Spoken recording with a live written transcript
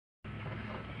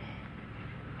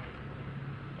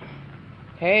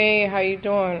Hey, how you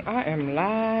doing? I am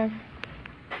live,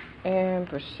 and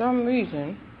for some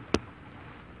reason,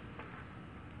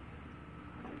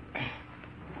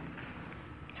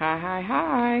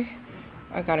 hi,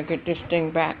 I gotta get this thing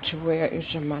back to where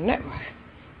it's in my network.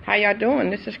 How y'all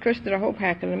doing? This is Krista the Hope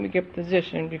Hacker. Let me get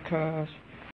position because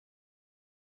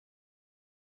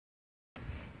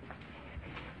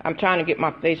I'm trying to get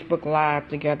my Facebook Live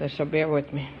together, so bear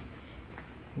with me.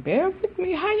 How y'all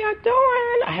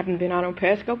doing? I haven't been out on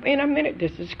Periscope in a minute.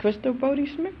 This is Crystal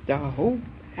Bodie Smith, the Hope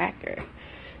Hacker.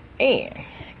 And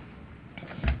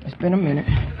it's been a minute.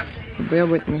 Bear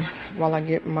with me while I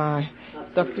get my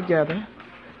stuff together.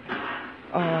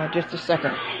 Just a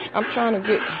second. I'm trying to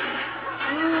get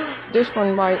this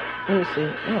one right. Let me see.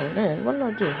 Oh, man, what did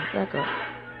I do? Back up.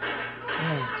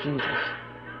 Oh, Jesus.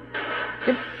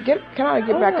 Can I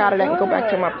get back out of that and go back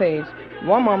to my page?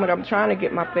 One moment, I'm trying to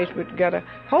get my Facebook together.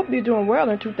 Hope you're doing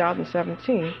well in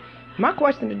 2017. My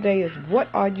question today is, what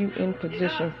are you in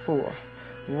position for?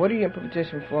 What are you in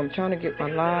position for? I'm trying to get my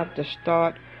live to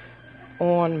start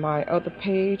on my other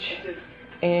page,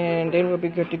 and then we'll be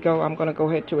good to go. I'm going to go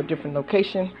ahead to a different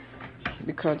location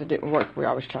because it didn't work where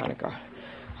I was trying to go.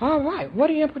 All right,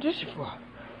 what are you in position for?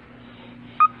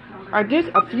 I did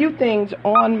a few things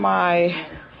on my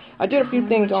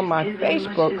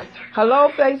Facebook. Hello,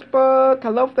 Facebook.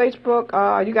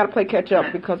 You got to play catch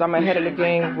up because I'm ahead of the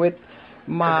game with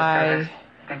my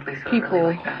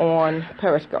people on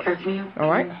Periscope.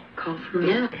 All right?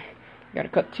 Got to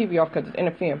cut the TV off because it's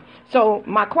interfering. So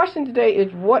my question today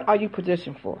is, what are you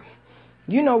positioned for?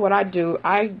 You know what I do.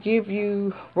 I give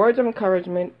you words of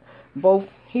encouragement, both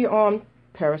here on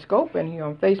Periscope and here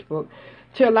on Facebook,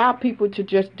 to allow people to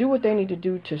just do what they need to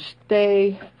do to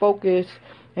stay focused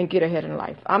and get ahead in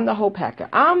life. I'm the Hope Hacker.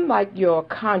 I'm like your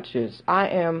conscience. I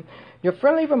am your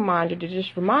friendly reminder to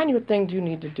just remind you of things you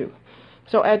need to do.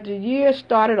 So as the year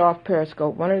started off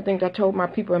Periscope, one of the things I told my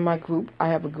people in my group, I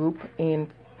have a group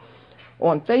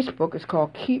on Facebook, it's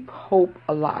called Keep Hope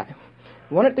Alive.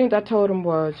 One of the things I told them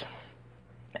was,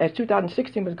 as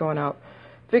 2016 was going out,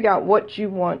 figure out what you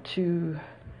want to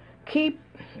keep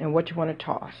and what you want to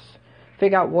toss.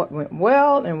 Figure out what went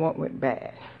well and what went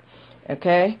bad.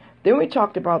 Okay? Then we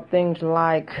talked about things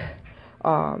like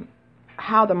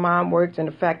how the mind works and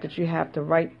the fact that you have to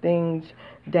write things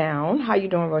down. How you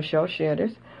doing, Rochelle? Share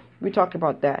this. We talked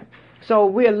about that. So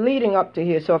we're leading up to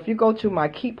here. So if you go to my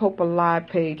Keep Hope Alive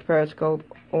page, Periscope,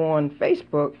 on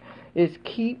Facebook, it's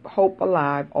Keep Hope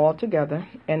Alive all together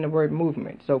and the word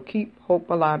movement. So Keep Hope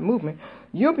Alive movement.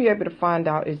 You'll be able to find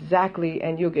out exactly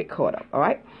and you'll get caught up. All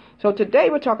right? So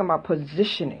today we're talking about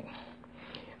positioning.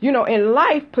 You know, in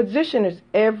life, position is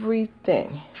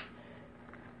everything.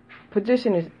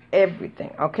 Position is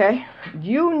everything, okay?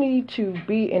 You need to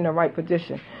be in the right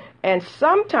position. And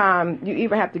sometimes you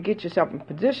even have to get yourself in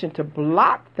position to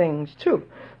block things too.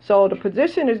 So the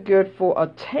position is good for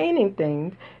attaining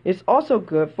things. It's also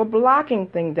good for blocking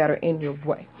things that are in your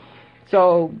way.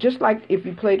 So just like if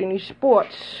you played any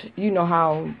sports, you know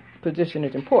how position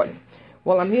is important.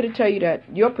 Well, I'm here to tell you that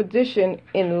your position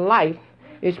in life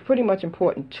is pretty much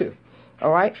important too.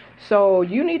 All right? So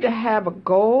you need to have a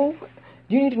goal.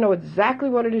 You need to know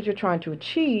exactly what it is you're trying to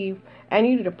achieve, and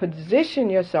you need to position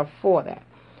yourself for that.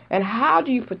 And how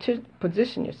do you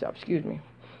position yourself?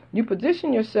 You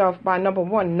position yourself by, number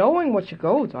one, knowing what your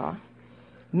goals are,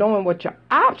 knowing what your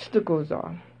obstacles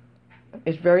are.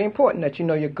 It's very important that you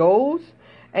know your goals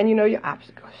and you know your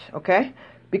obstacles, okay?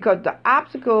 Because the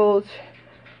obstacles,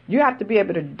 you have to be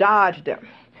able to dodge them.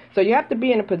 So you have to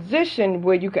be in a position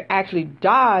where you can actually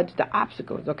dodge the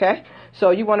obstacles, okay?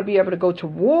 So you want to be able to go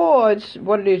towards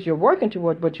what it is you're working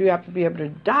towards, but you have to be able to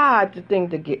dodge the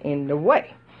things that get in the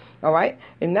way, all right?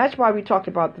 And that's why we talked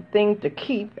about the things to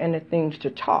keep and the things to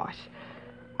toss.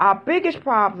 Our biggest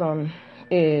problem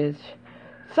is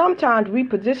sometimes we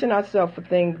position ourselves for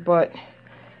things, but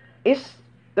it's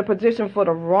the position for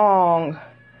the wrong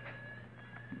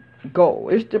goal.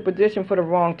 It's the position for the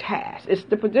wrong task. It's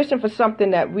the position for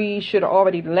something that we should have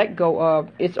already let go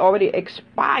of. It's already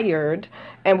expired,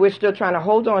 and we're still trying to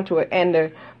hold on to it,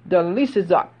 and the lease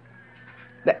is up.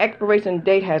 The expiration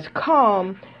date has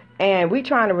come, and we're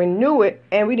trying to renew it,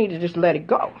 and we need to just let it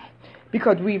go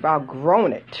because we've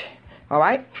outgrown it. All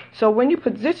right? So when you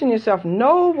position yourself,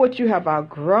 know what you have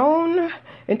outgrown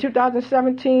in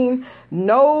 2017.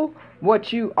 Know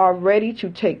what you are ready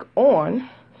to take on,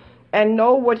 and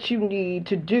know what you need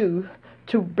to do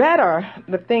to better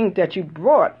the things that you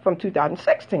brought from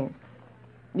 2016.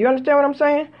 You understand what I'm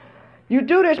saying? You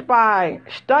do this by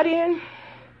studying,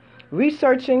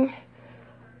 researching,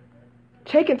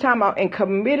 taking time out, and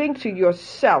committing to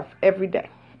yourself every day.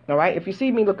 All right? If you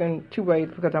see me looking two ways,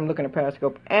 because I'm looking at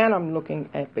Periscope and I'm looking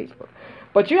at Facebook.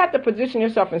 But you have to position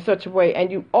yourself in such a way,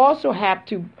 and you also have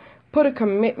to put a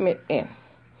commitment in.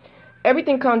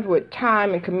 Everything comes with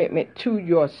time and commitment to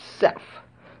yourself.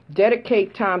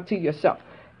 Dedicate time to yourself.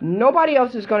 Nobody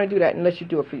else is going to do that unless you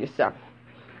do it for yourself.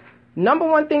 Number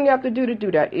one thing you have to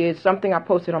do that is something I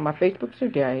posted on my Facebook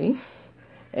today,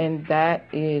 and that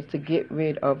is to get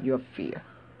rid of your fear.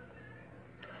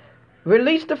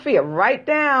 Release the fear. Write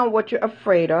down what you're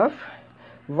afraid of.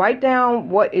 Write down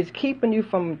what is keeping you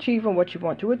from achieving what you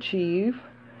want to achieve.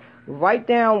 Write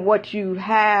down what you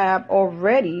have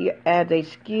already as a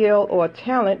skill or a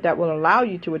talent that will allow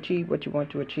you to achieve what you want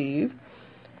to achieve.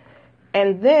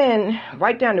 And then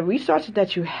write down the resources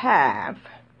that you have.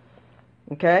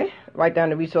 Okay? Write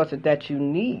down the resources that you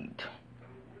need.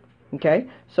 Okay?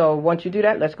 So once you do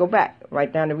that, let's go back.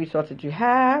 Write down the resources you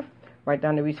have. Write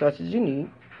down the resources you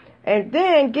need. And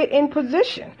then get in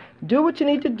position. Do what you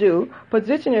need to do.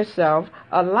 Position yourself.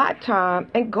 Allot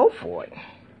time and go for it.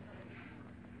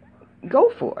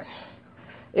 Go for it.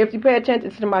 If you pay attention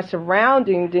to my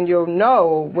surroundings, then you'll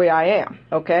know where I am,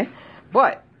 okay?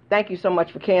 But thank you so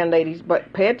much for caring, ladies.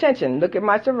 But pay attention. Look at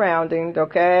my surroundings,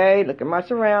 okay? Look at my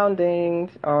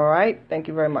surroundings, all right? Thank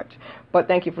you very much. But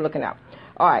thank you for looking out.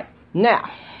 All right.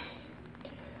 Now,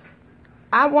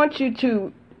 I want you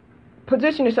to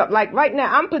position yourself. Like right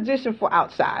now, I'm positioned for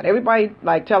outside. Everybody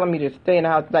like telling me to stay in the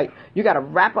house. Like, you got to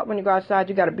wrap up when you go outside.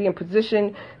 You got to be in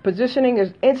position. Positioning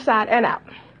is inside and out.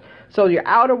 So your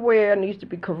outerwear needs to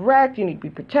be correct. You need to be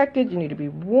protected. You need to be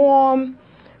warm.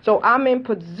 So I'm in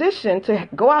position to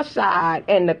go outside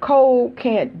and the cold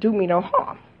can't do me no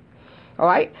harm. All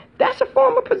right? That's a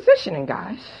form of positioning,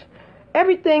 guys.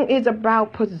 Everything is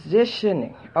about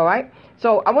positioning. All right?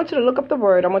 So I want you to look up the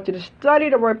word. I want you to study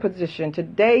the word position.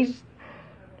 Today's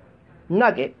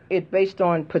nugget is based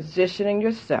on positioning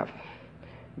yourself,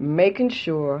 making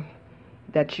sure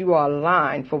that you are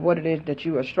aligned for what it is that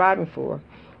you are striving for.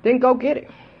 Then go get it.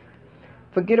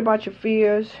 Forget about your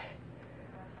fears.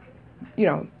 You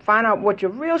know, find out what your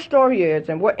real story is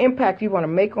and what impact you want to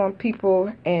make on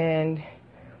people, and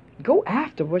go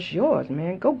after what's yours,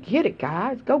 man. Go get it,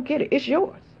 guys. Go get it. It's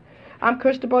yours. I'm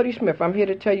Crystal Bodie Smith. I'm here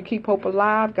to tell you, keep hope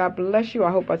alive. God bless you. I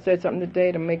hope I said something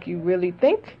today to make you really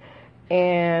think.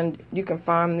 And you can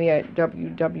find me at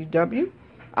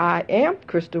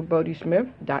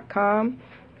www.IamCrystalBodieSmith.com.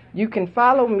 You can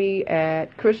follow me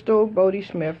at Crystal Bodie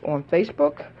Smith on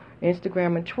Facebook,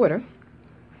 Instagram, and Twitter.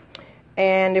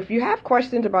 And if you have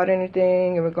questions about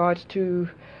anything in regards to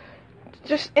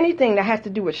just anything that has to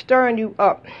do with stirring you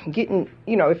up, getting,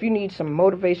 if you need some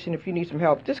motivation, if you need some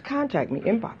help, just contact me,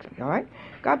 inbox me, all right?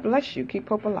 God bless you. Keep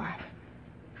hope alive.